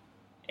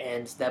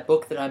 And that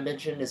book that I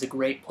mentioned is a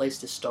great place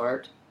to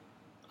start.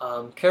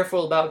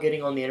 Careful about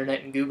getting on the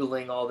internet and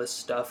Googling all this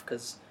stuff,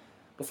 because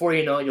before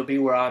you know it, you'll be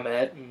where I'm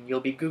at, and you'll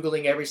be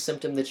Googling every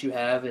symptom that you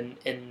have, and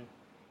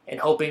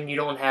hoping you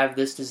don't have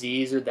this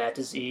disease or that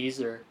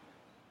disease or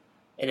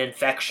an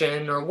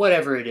infection or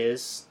whatever it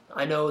is.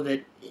 I know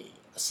that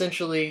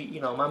essentially,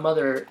 my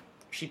mother,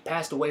 she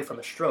passed away from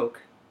a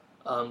stroke,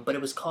 but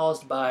it was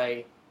caused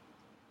by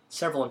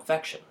several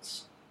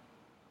infections.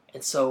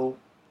 And so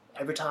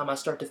every time I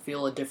start to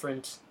feel a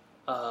different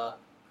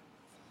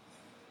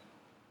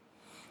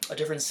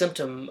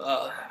symptom,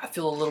 I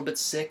feel a little bit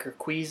sick or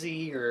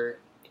queasy or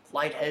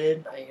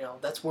lightheaded.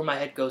 That's where my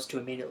head goes to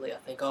immediately. I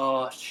think,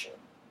 oh shit,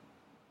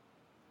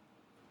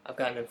 I've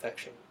got an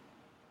infection.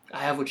 I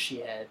have what she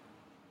had.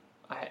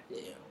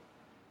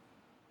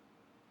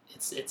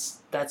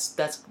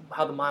 That's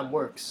how the mind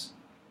works.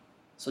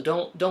 So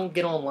don't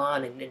get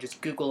online and just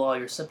Google all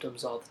your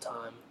symptoms all the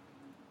time.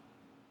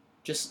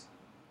 Just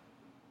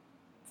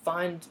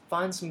find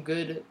um,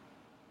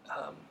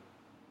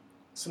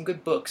 some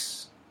good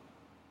books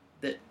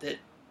that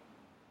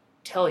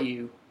tell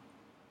you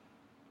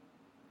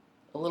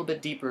a little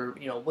bit deeper,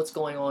 what's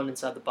going on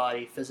inside the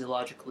body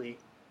physiologically,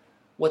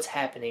 what's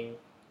happening,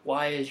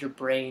 why is your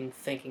brain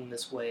thinking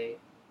this way,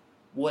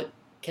 what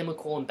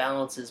chemical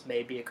imbalances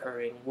may be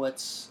occurring, what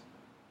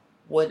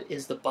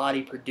is the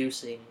body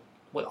producing,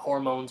 what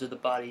hormones is the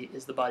body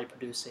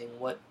producing,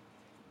 what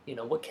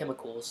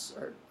chemicals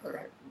are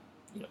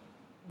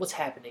what's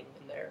happening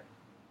in there.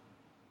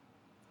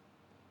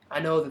 I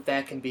know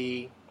that can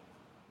be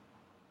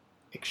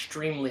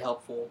extremely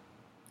helpful.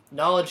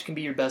 Knowledge can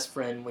be your best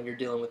friend when you're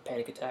dealing with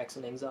panic attacks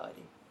and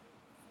anxiety.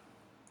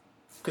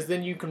 Because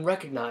then you can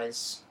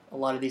recognize a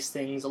lot of these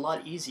things a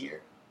lot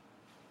easier.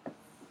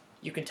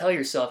 You can tell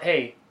yourself,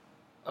 hey,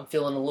 I'm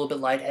feeling a little bit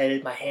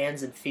lightheaded, my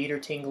hands and feet are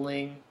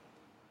tingling,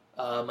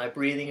 my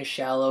breathing is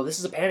shallow. This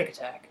is a panic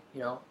attack,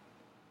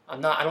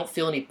 I don't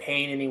feel any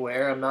pain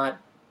anywhere. I'm not,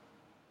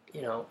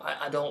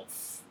 I don't,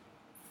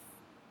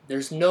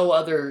 there's no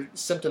other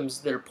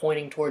symptoms that are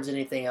pointing towards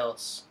anything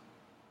else.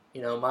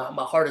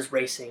 My heart is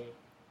racing.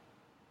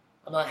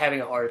 I'm not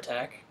having a heart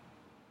attack.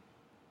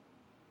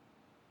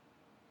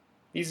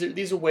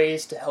 These are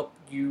ways to help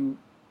you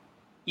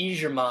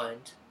ease your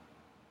mind.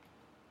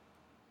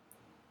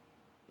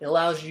 It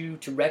allows you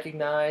to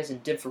recognize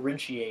and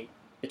differentiate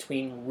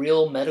between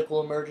real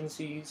medical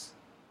emergencies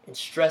and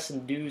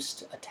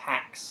stress-induced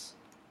attacks.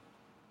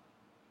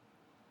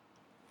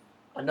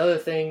 Another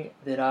thing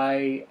that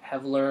I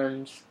have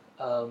learned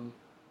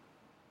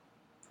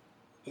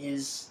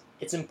is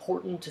it's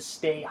important to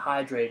stay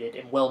hydrated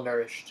and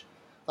well-nourished.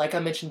 Like I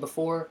mentioned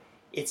before,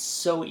 it's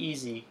so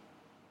easy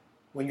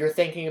when you're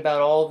thinking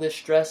about all this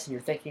stress and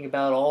you're thinking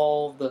about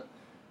all the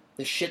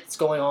shit that's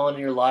going on in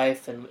your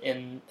life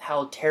and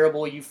how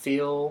terrible you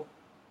feel.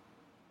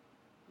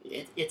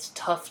 It's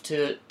tough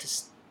to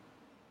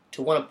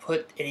want to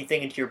put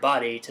anything into your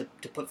body, to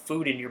put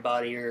food in your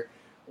body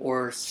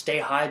or stay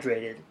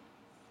hydrated.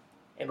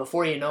 And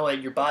before you know it,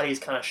 your body is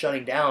kind of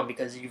shutting down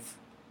because you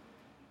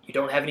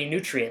don't have any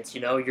nutrients.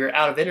 You're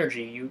out of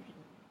energy.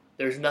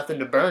 There's nothing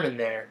to burn in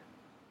there.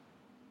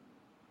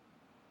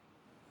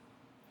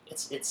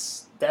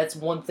 That's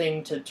one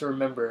thing to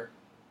remember.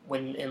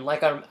 And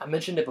like I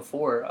mentioned it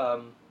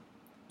before,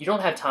 you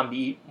don't have time to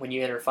eat when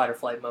you enter fight or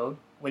flight mode.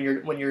 When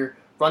you're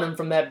running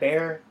from that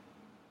bear,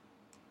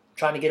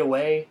 trying to get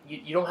away,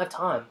 you don't have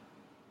time.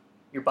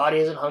 Your body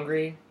isn't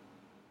hungry,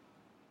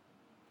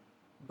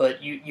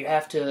 but you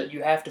have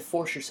to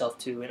force yourself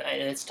to, and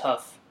it's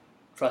tough.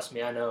 Trust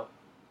me, I know.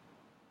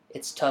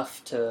 It's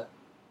tough to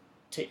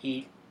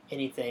eat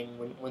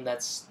anything when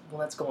that's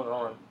going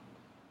on,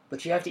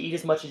 but you have to eat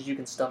as much as you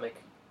can stomach.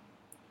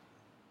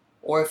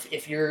 Or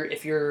if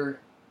you're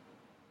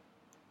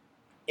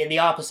in the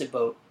opposite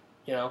boat,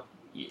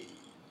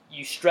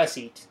 you stress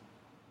eat.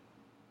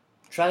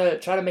 Try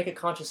to make a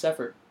conscious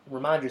effort.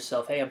 Remind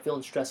yourself, hey, I'm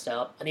feeling stressed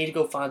out. I need to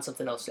go find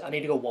something else. I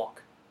need to go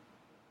walk.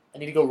 I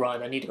need to go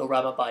run. I need to go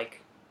ride my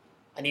bike.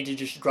 I need to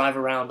just drive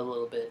around a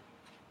little bit.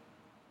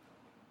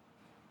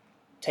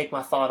 Take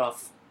my thought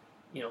off,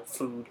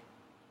 food.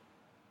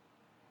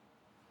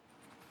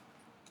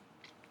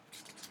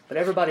 But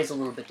everybody's a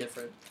little bit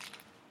different.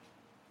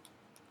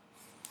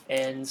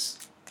 And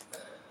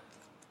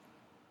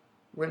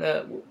we're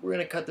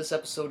gonna cut this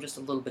episode just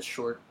a little bit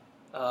short.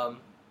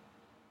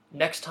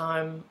 Next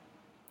time,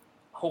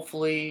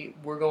 hopefully,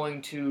 we're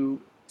going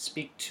to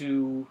speak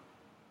to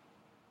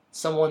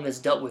someone that's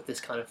dealt with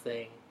this kind of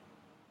thing.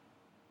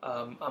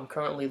 I'm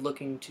currently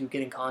looking to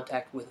get in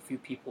contact with a few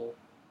people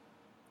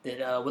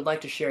that would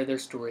like to share their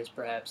stories,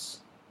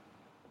 perhaps,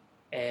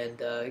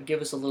 and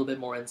give us a little bit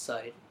more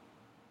insight.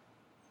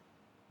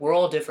 We're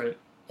all different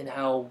in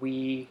how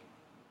we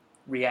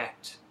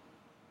react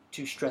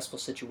to stressful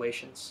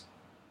situations.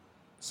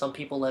 Some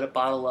people let it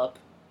bottle up.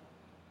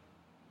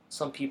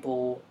 Some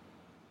people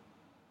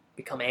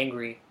become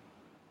angry.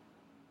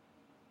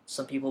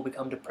 Some people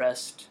become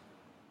depressed.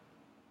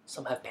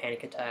 Some have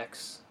panic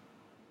attacks.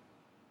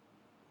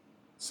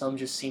 Some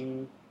just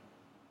seem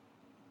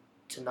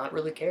to not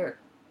really care.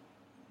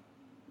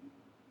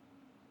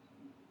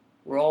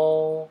 We're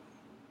all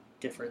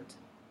different.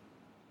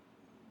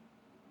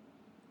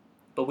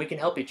 But we can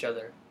help each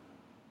other.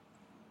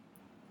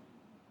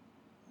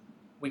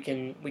 We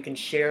can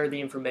share the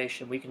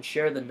information. We can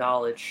share the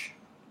knowledge.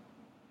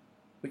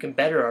 We can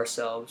better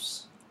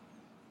ourselves.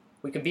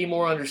 We can be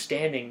more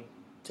understanding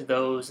to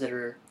those that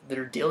are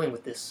dealing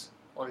with this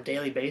on a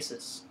daily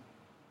basis.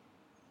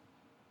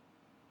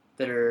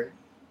 That are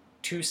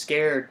too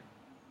scared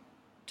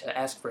to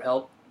ask for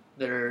help.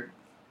 That are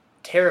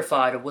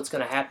terrified of what's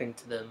going to happen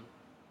to them.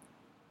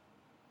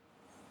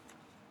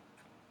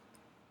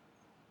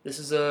 This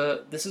is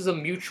a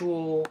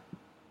mutual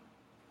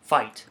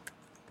fight.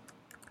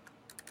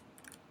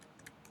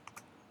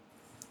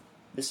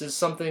 This is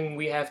something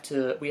we have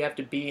to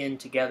be in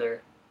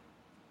together.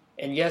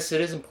 And yes,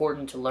 it is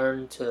important to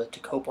learn to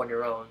cope on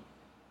your own.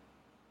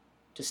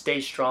 To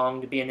stay strong,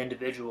 to be an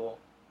individual.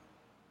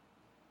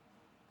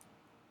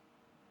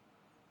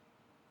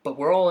 But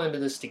we're all into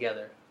this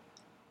together.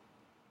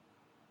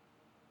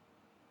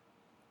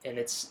 And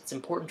it's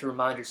important to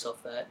remind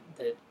yourself that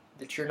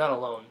you're not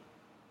alone.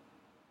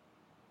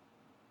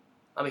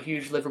 I'm a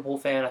huge Liverpool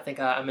fan. I think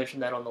I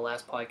mentioned that on the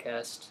last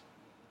podcast.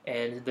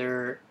 And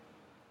their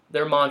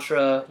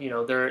mantra,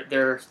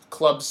 their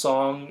club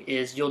song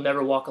is "You'll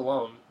never walk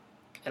alone,"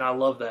 and I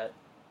love that.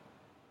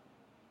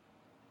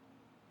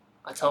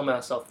 I tell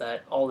myself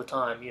that all the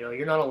time.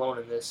 You're not alone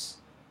in this.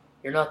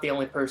 You're not the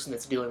only person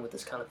that's dealing with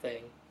this kind of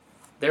thing.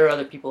 There are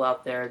other people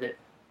out there that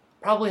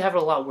probably have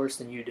it a lot worse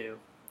than you do.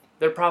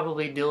 They're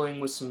probably dealing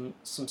with some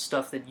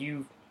stuff that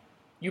you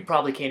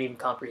probably can't even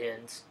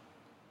comprehend.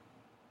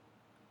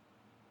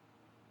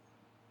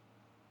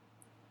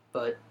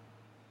 But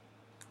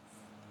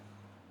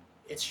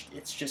it's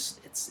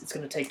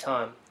going to take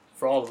time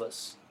for all of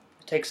us.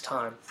 It takes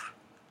time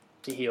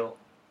to heal.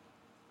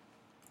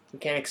 We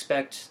can't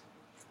expect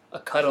a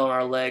cut on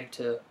our leg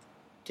to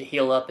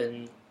heal up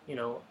in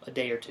a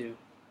day or two.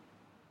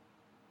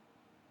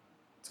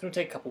 It's going to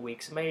take a couple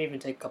weeks. It may even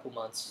take a couple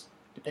months,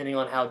 depending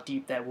on how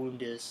deep that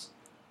wound is.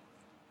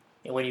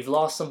 And when you've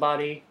lost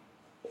somebody,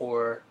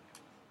 or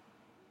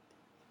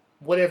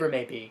whatever it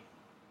may be,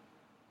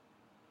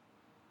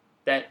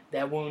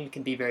 that wound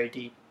can be very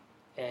deep,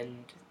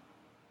 and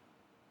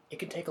it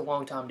can take a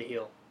long time to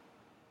heal.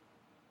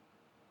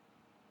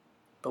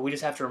 But we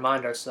just have to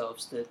remind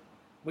ourselves that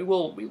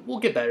we'll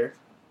get better.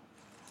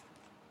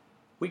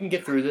 We can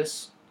get through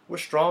this. We're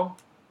strong.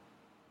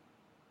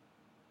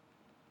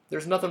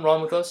 There's nothing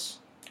wrong with us.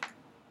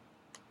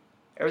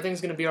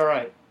 Everything's going to be all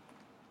right.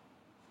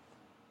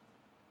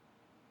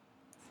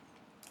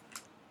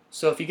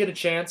 So if you get a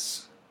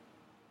chance,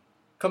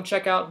 come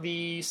check out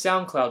the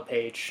SoundCloud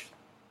page.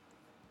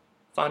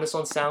 Find us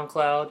on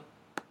SoundCloud,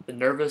 the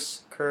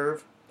Nervous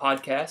Curve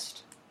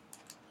Podcast.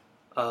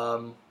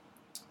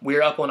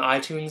 We're up on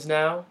iTunes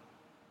now.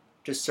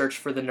 Just search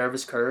for the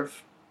Nervous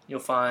Curve. You'll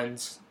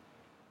find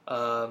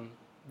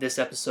this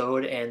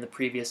episode and the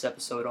previous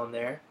episode on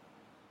there.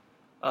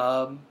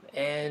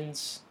 And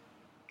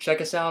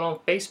check us out on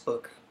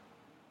Facebook,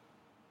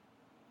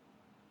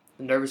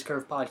 the Nervous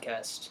Curve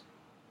Podcast.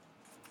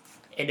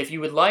 And if you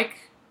would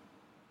like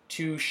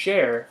to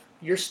share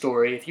your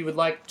story, if you would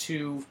like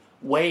to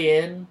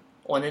weigh in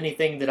on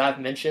anything that I've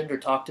mentioned or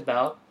talked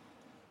about,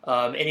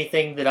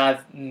 anything that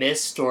I've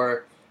missed,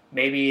 or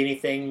maybe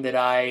anything that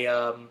I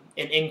am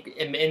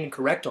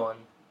incorrect on,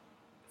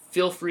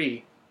 feel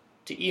free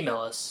to email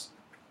us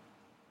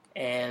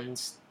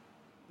and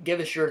give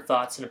us your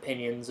thoughts and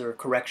opinions or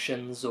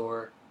corrections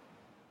or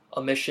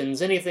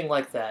omissions, anything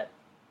like that,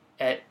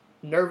 at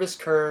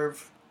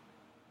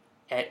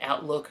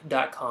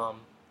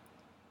nervouscurve@outlook.com.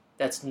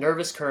 That's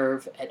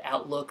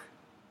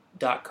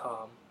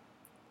nervouscurve@outlook.com.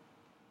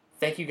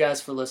 Thank you guys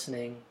for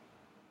listening.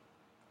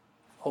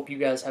 Hope you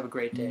guys have a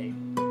great day.